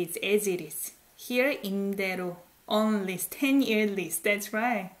way it is, as it is. Here, 임대로, on lease, 10-year lease. That's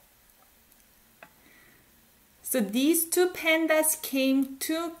right. So these two pandas came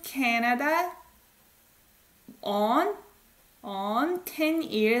to Canada on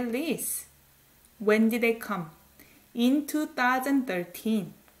 10-year lease. When did they come? In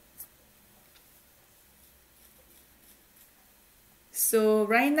 2013. So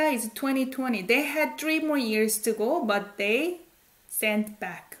right now it's 2020. They had 3 more years to go, but they sent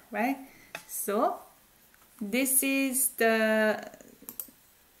back, right? So this is the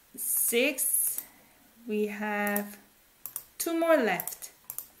 6th. We have 2 more left.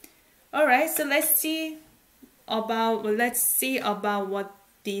 All right, so let's see about what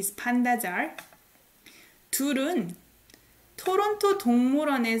these pandas are. 둘은 토론토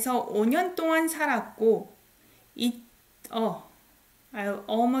동물원에서 5년 동안 살았고, I'm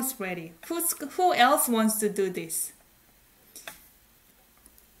almost ready. Who else wants to do this?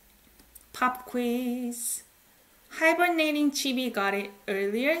 Pop quiz. Hibernating Chibi got it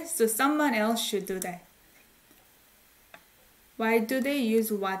earlier, so someone else should do that. Why do they use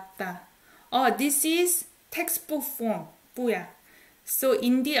왔다? Oh, this is textbook form. 뭐야? So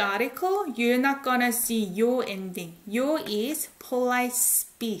in the article, you're not gonna see yo ending. Yo is polite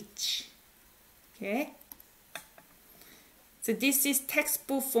speech. Okay? So this is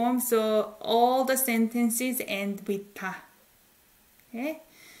textbook form, so all the sentences end with 다. Okay?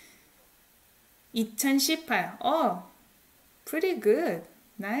 2018. Oh, pretty good.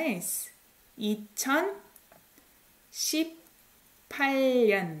 Nice.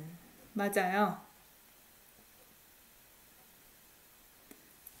 2018년. 맞아요.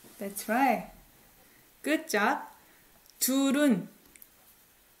 That's right. Good job. 둘은.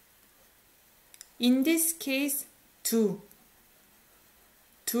 In this case, 두.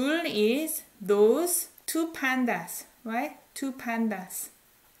 둘 is those 2 pandas, right? 2 pandas.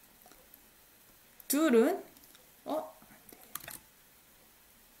 둘은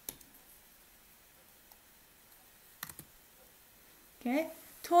okay.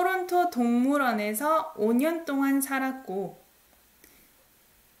 토론토 동물원에서 5년 동안 살았고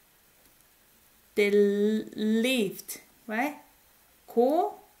they lived, right?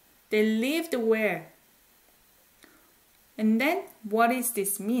 They lived where? And then, what does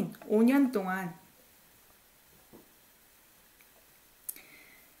this mean? 5년 동안.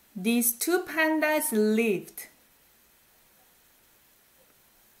 These 2 pandas lived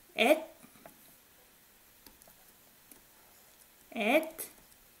at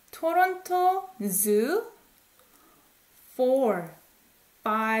Toronto Zoo for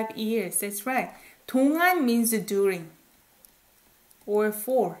 5 years. That's right. 동안 means during or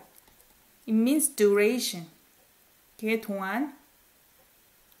for. It means duration. Okay, 동안.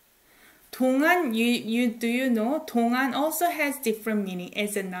 동안, do you know? 동안 also has different meaning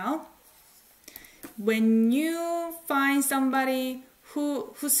as a noun. When you find somebody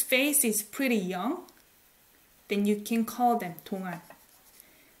whose face is pretty young, then you can call them 동안.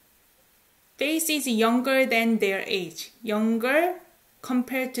 Face is younger than their age. Younger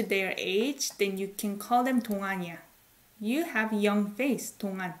compared to their age, then you can call them 동안이야. You have young face,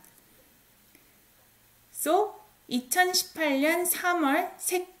 동안. So, 2018년 3월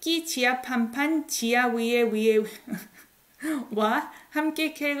새끼 지압 한판 지하 위에 와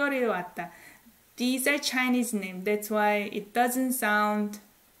함께 캘거리에 왔다. These are Chinese names. That's why it doesn't sound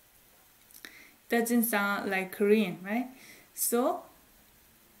like Korean, right? So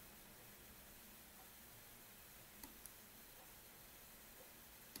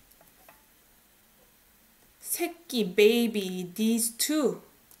새끼, baby, these two.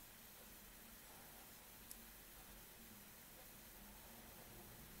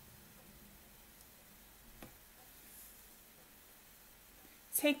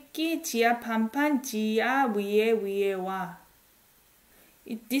 새끼, 지하 반판, 지하 위에 와.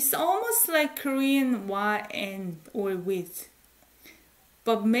 This almost like Korean wa and or with.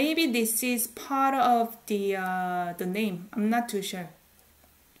 But maybe this is part of the name. I'm not too sure.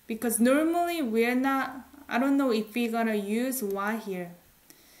 Because normally we're not, I don't know if we're gonna use wa here.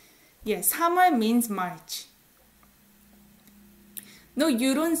 Yeah, 3월 means March. No,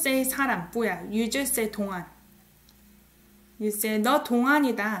 you don't say 사람, 뭐야. You just say 동안. You say 너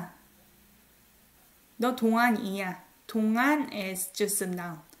동안이다. 너 동안이야. 동안 is just a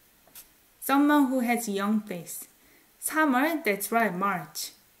noun. Someone who has young face. 3월, that's right,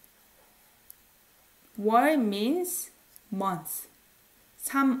 March. 월 means month.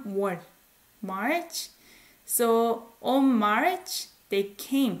 3월, March. So on March, they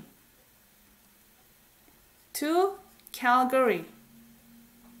came to Calgary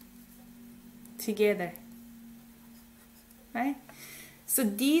together. Right? So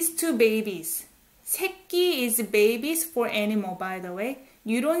these two babies. 새끼 is babies for animal, by the way.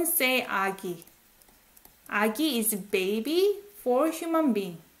 You don't say 아기. 아기 is baby for human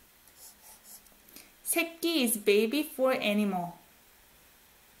being. 새끼 is baby for animal.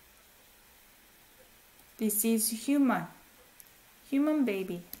 This is human. Human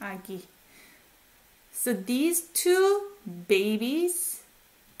baby, 아기. So these two babies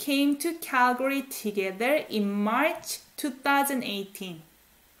came to Calgary together in March 2018.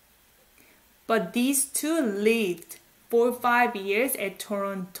 But these two lived for 5 years at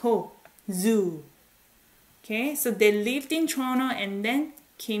Toronto Zoo. Okay, so they lived in Toronto and then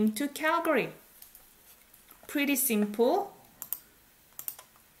came to Calgary. Pretty simple.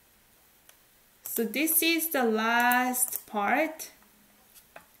 So this is the last part.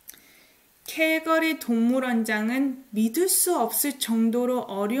 캘거리 동물원장은 믿을 수 없을 정도로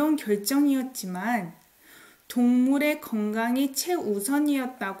어려운 결정이었지만 동물의 건강이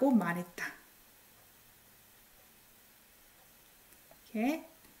최우선이었다고 말했다. Okay.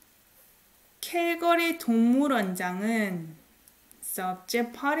 캘거리 동물원장은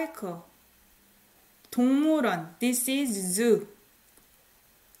subject particle. 동물원, this is zoo.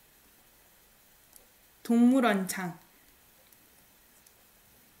 동물원장.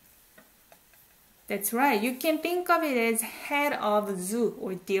 That's right. You can think of it as head of zoo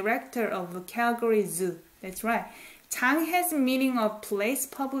or director of the Calgary Zoo. That's right. 장 has meaning of place,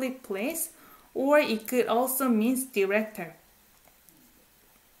 public place, or it could also mean director.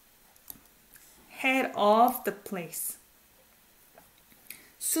 Head of the place.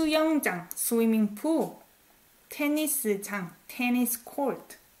 수영장, swimming pool. 테니스장, tennis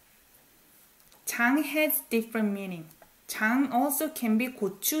court. 장 has different meaning. 장 also can be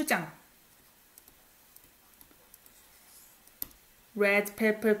고추장. Red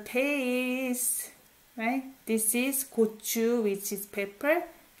pepper paste, right? This is 고추, which is pepper.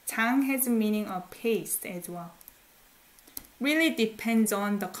 장 has meaning of paste as well. Really depends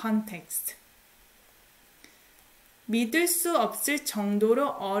on the context. 믿을 수 없을 정도로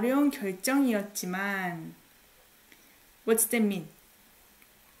어려운 결정이었지만 What's that mean?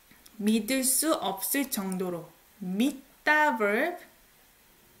 믿을 수 없을 정도로 믿다 verb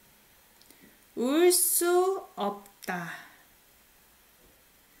울 수 없다.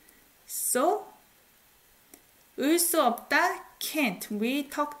 So 울 수 없다 can't. We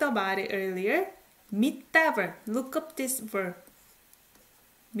talked about it earlier. 믿다 verb. Look up this verb.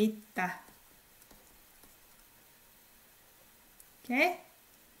 믿다. Okay?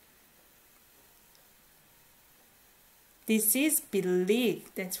 This is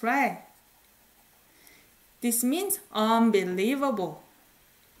believe. That's right. This means unbelievable.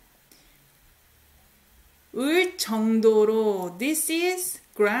 울 정도로. This is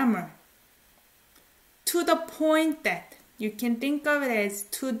grammar. To the point that. You can think of it as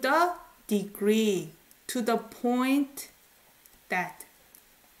to the degree. To the point that.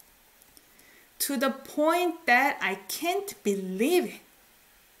 To the point that I can't believe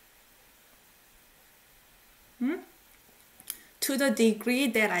it. To the degree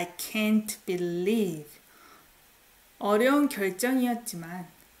that I can't believe. 어려운 결정이었지만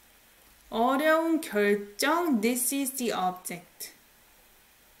어려운 결정, this is the object.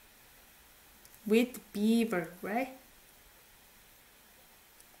 With beaver, right?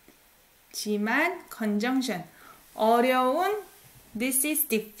 지만, conjunction. 어려운, this is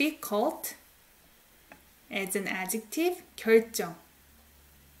difficult. As an adjective, 결정.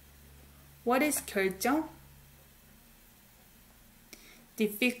 What is 결정?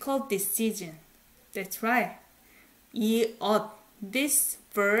 Difficult decision. That's right. 이엇. This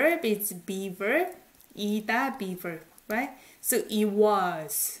verb is be verb. 이다 be verb, right? So it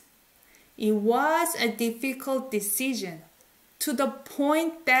was. It was a difficult decision to the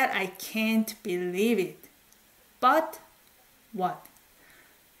point that I can't believe it. But what?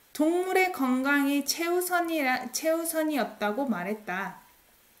 동물의 건강이 최우선이었다고 말했다.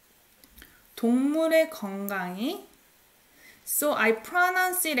 동물의 건강이 So I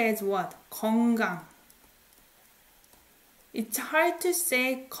pronounce it as what? 건강. It's hard to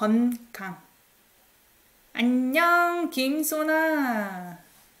say 건강. 안녕, 김소나.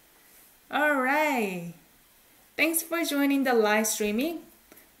 Alright. Thanks for joining the live streaming.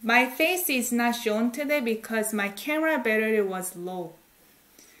 My face is not shown today because my camera battery was low.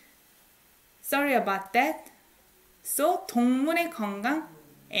 Sorry about that. So, 동물의 건강,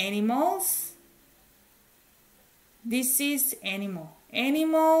 animals. This is animal.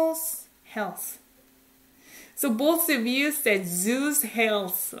 Animals, health. So both of you said zoo's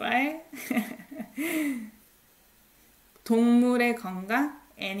health, right? 동물의 건강,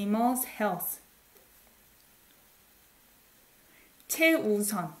 animals, health.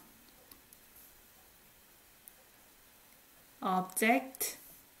 최우선. object.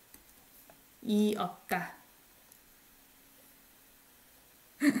 이 없다.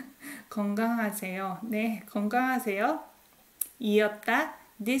 건강하세요. 네, 건강하세요. 이 없다.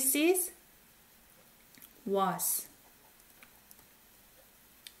 This is was.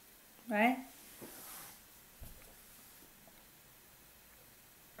 Right?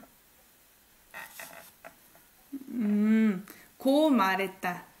 고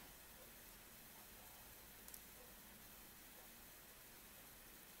말했다.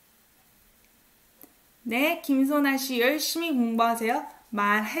 네, 김소나 씨 열심히 공부하세요.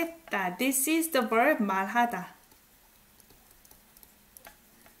 말했다. This is the verb 말하다.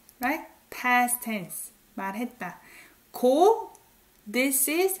 Right? Past tense. 말했다. 고, this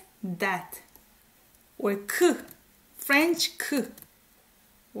is that. Or que. French que.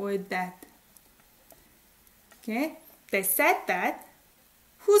 Or that. Okay? They said that.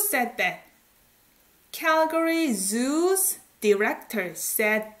 Who said that? Calgary Zoo's director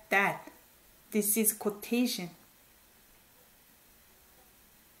said that. This is quotation.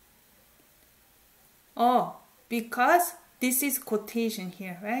 Oh, because this is quotation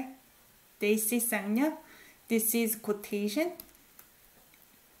here, right? Daisy 쌍녀. This is quotation.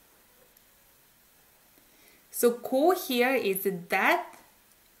 So 고 here is that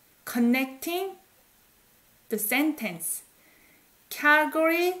connecting the sentence.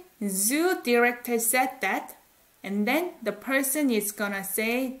 Calgary Zoo director said that, and then the person is gonna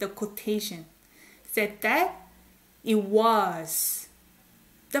say the quotation. Said that it was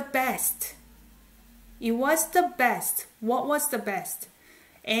the best. It was the best. What was the best?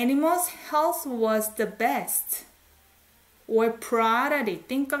 Animals' health was the best. Or priority.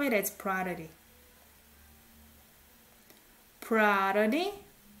 Think of it as priority. Priority.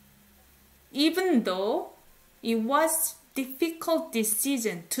 Even though it was difficult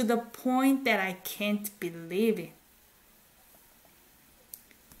decision to the point that I can't believe it.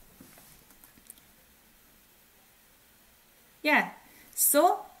 Yeah,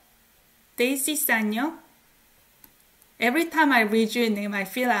 so Daisy Sanyo, every time I read your name, I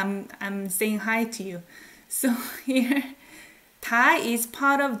feel I'm saying hi to you. So here, 다 is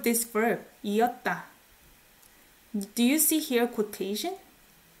part of this verb, 이었다. Do you see here quotation?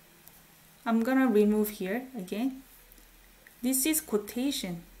 I'm gonna remove here again. This is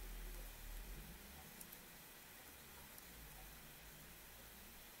quotation.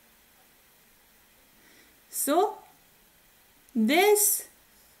 So, this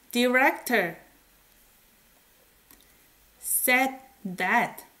director said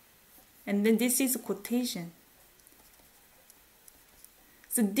that, and then this is a quotation.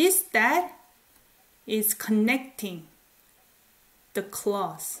 So this that is connecting the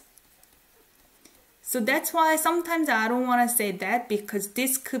clause. So that's why sometimes I don't want to say that, because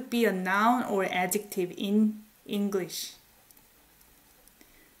this could be a noun or adjective in English.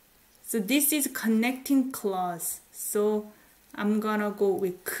 So this is connecting clause. So I'm gonna go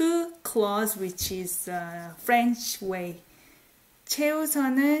with que clause, which is French way.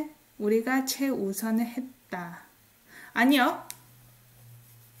 우리가 최우선을 했다. 아니요.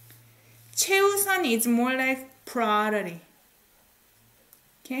 최우선 is more like priority.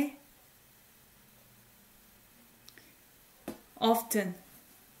 Okay? Often.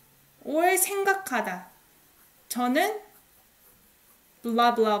 or 생각하다. 저는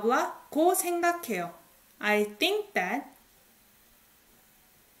blah blah blah 고 생각해요. I think that.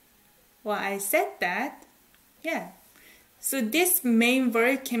 Well, I said that. Yeah. So this main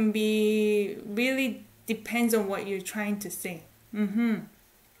verb can be really depends on what you're trying to say.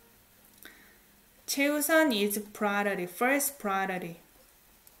 최우선 is priority, first priority.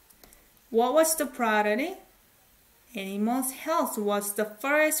 What was the priority? Animals' health was the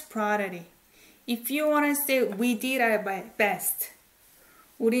first priority. If you want to say we did our best,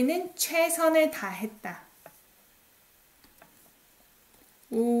 우리는 최선을 다했다.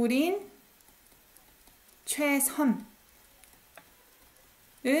 우린 최선을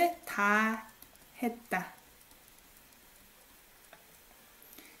다했다.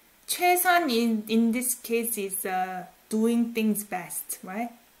 최선 in this case is doing things best,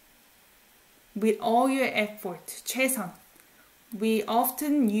 right? With all your effort, 최선. We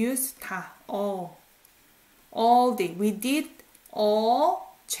often use 다, all day. We did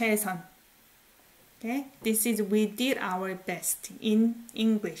all 최선. Okay, this is we did our best in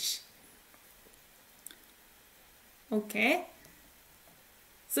English. Okay,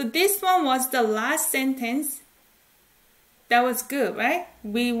 so this one was the last sentence. That was good, right?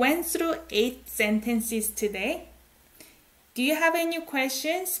 We went through 8 sentences today. Do you have any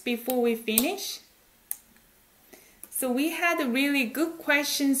questions before we finish? So we had really good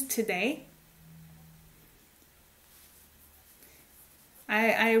questions today.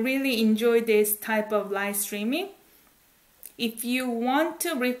 I really enjoy this type of live streaming. If you want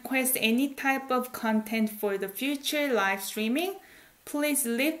to request any type of content for the future live streaming, please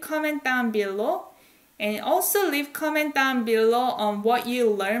leave comment down below. And also leave comment down below on what you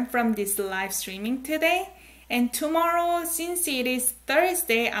learned from this live streaming today. And tomorrow, since it is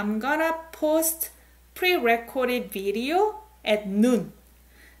Thursday, I'm gonna post pre-recorded video at noon.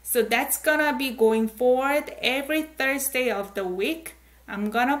 So that's gonna be going forward every Thursday of the week.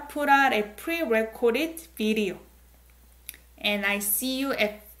 I'm gonna put out a pre-recorded video. And I see you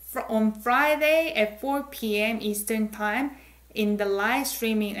on Friday at 4 p.m. Eastern Time in the live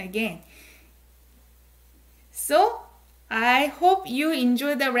streaming again. So, I hope you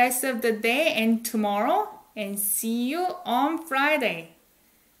enjoy the rest of the day and tomorrow, and see you on Friday.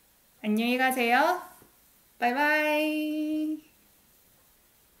 안녕히 가세요. Bye bye.